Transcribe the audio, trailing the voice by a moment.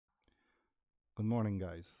Good morning,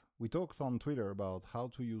 guys. We talked on Twitter about how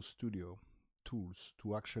to use studio tools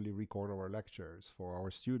to actually record our lectures for our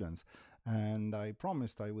students. And I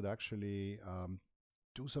promised I would actually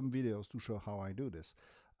do some videos to show how I do this.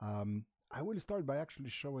 I will start by actually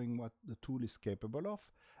showing what the tool is capable of.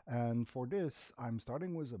 And for this, I'm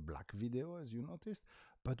starting with a black video, as you noticed,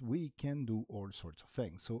 but we can do all sorts of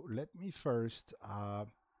things. So let me first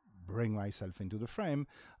bring myself into the frame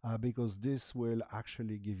because this will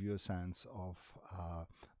actually give you a sense of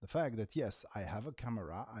the fact that yes, I have a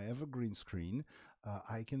camera, I have a green screen,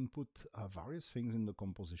 I can put various things in the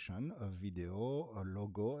composition, a video, a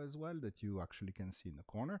logo as well that you actually can see in the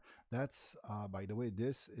corner. That's, by the way,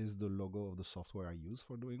 this is the logo of the software I use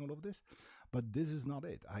for doing all of this. But this is not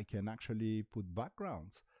it. I can actually put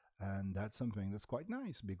backgrounds. And that's something that's quite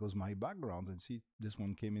nice because my backgrounds, and see, this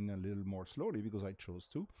one came in a little more slowly because I chose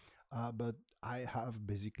to, but I have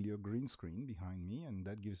basically a green screen behind me, and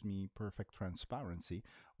that gives me perfect transparency,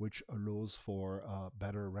 which allows for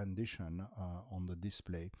better rendition on the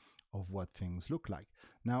display of what things look like.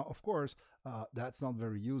 Now, of course, that's not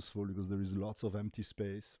very useful because there is lots of empty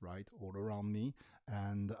space, right, all around me.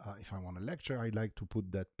 And if I want to lecture, I like to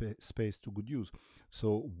put that space to good use.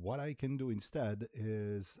 So what I can do instead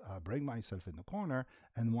is bring myself in the corner.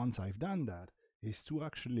 And once I've done that, is to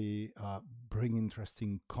actually bring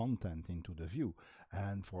interesting content into the view.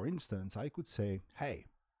 And for instance, I could say, hey,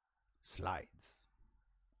 slides.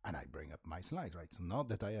 And I bring up my slides, right? So now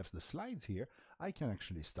that I have the slides here, I can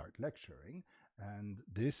actually start lecturing. And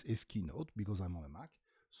this is Keynote because I'm on a Mac.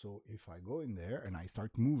 So if I go in there and I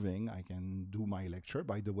start moving, I can do my lecture.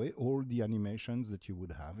 By the way, all the animations that you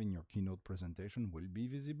would have in your Keynote presentation will be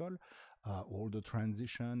visible. All the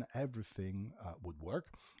transition, everything would work.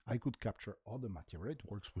 I could capture other material. It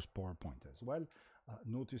works with PowerPoint as well.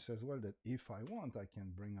 Notice as well that if I want, I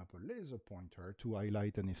can bring up a laser pointer to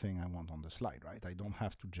highlight anything I want on the slide, right? I don't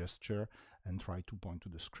have to gesture and try to point to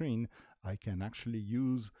the screen. I can actually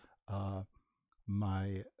use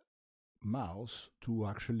my mouse to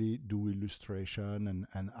actually do illustration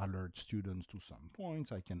and alert students to some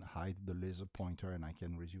points. I can hide the laser pointer and I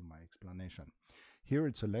can resume my explanation. Here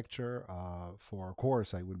it's a lecture for a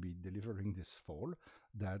course I will be delivering this fall.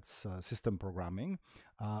 That's system programming.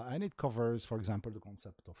 And it covers, for example, the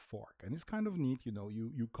concept of fork. And it's kind of neat, you know,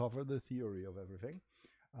 you cover the theory of everything.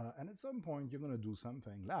 And at some point, you're going to do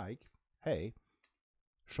something like, hey,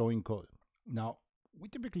 showing code. Now, we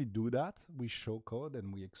typically do that. We show code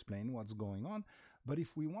and we explain what's going on. But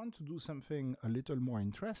if we want to do something a little more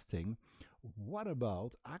interesting, what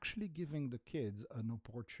about actually giving the kids an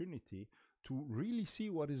opportunity to really see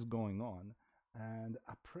what is going on and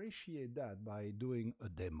appreciate that by doing a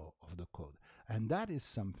demo of the code? And that is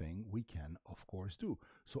something we can, of course, do.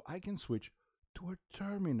 So I can switch to a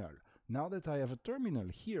terminal. Now that I have a terminal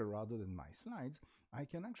here rather than my slides, I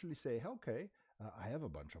can actually say, okay, I have a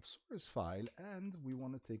bunch of source file and we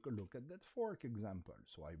want to take a look at that fork example.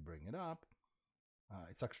 So I bring it up.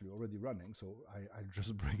 It's actually already running, so I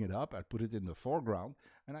just bring it up, I put it in the foreground,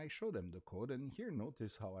 and I show them the code. And here,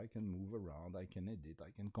 notice how I can move around, I can edit, I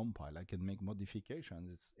can compile, I can make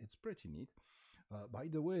modifications. It's pretty neat. By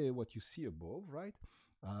the way, what you see above, right,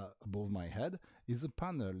 above my head, is a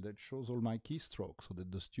panel that shows all my keystrokes so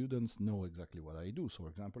that the students know exactly what I do. So, for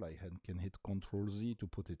example, I can hit Ctrl-Z to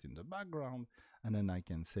put it in the background, and then I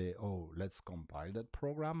can say, oh, let's compile that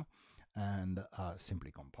program. And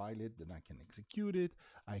simply compile it, then I can execute it.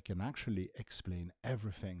 I can actually explain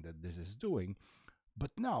everything that this is doing.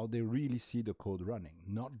 But now they really see the code running,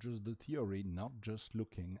 not just the theory, not just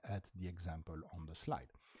looking at the example on the slide.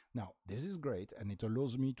 Now, this is great, and it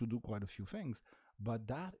allows me to do quite a few things, but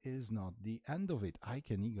that is not the end of it. I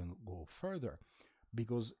can even go further.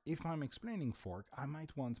 Because if I'm explaining fork, I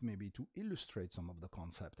might want maybe to illustrate some of the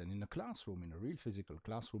concept. And in a classroom, in a real physical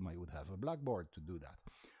classroom, I would have a blackboard to do that.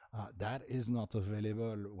 That is not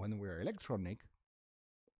available when we're electronic,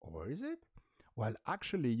 or is it? Well,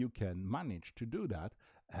 actually, you can manage to do that,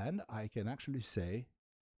 and I can actually say,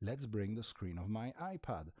 let's bring the screen of my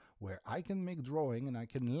iPad, where I can make drawing and I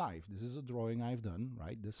can live. This is a drawing I've done,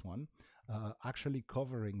 right? This one, actually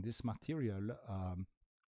covering this material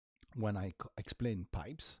when I explain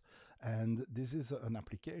pipes. And this is an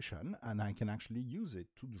application, and I can actually use it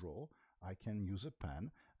to draw. I can use a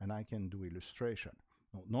pen, and I can do illustration.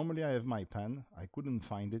 Now, normally I have my pen. I couldn't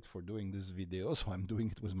find it for doing this video, so I'm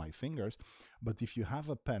doing it with my fingers. But if you have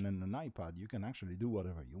a pen and an iPad, you can actually do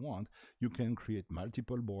whatever you want. You can create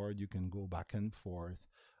multiple boards. You can go back and forth.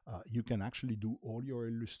 You can actually do all your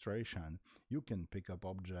illustration. You can pick up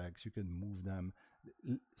objects. You can move them.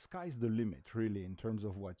 Sky's the limit, really, in terms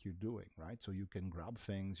of what you're doing, right? So you can grab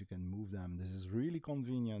things. You can move them. This is really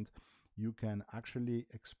convenient. you can actually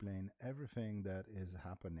explain everything that is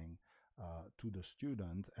happening to the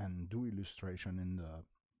student and do illustration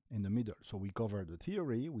in the middle. So we cover the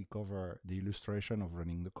theory, we cover the illustration of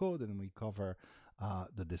running the code, and we cover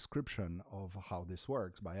the description of how this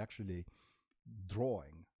works by actually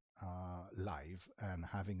drawing live and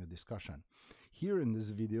having a discussion. Here in this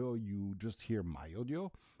video, you just hear my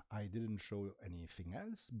audio. I didn't show anything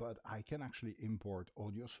else, but I can actually import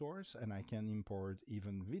audio source, and I can import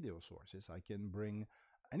even video sources. I can bring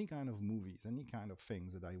any kind of movies, any kind of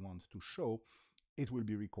things that I want to show. It will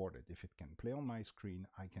be recorded. If it can play on my screen,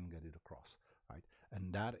 I can get it across, right?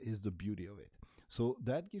 And that is the beauty of it. So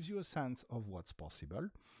that gives you a sense of what's possible.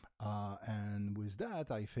 And with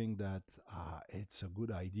that, I think that it's a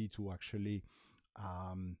good idea to actually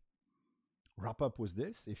wrap up with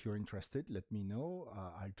this. If you're interested, let me know.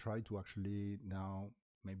 I'll try to actually now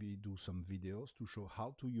maybe do some videos to show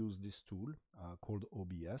how to use this tool called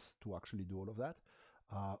OBS to actually do all of that.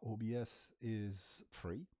 OBS is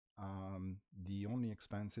free. The only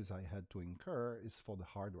expenses I had to incur is for the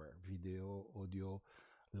hardware, video, audio,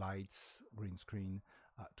 lights, green screen,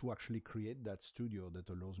 to actually create that studio that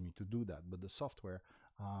allows me to do that. But the software,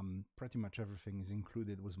 pretty much everything is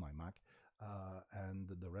included with my Mac, and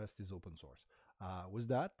the rest is open source. With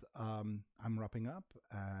that, I'm wrapping up,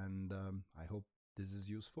 and I hope this is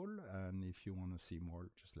useful. And if you want to see more,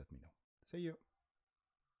 just let me know. See you.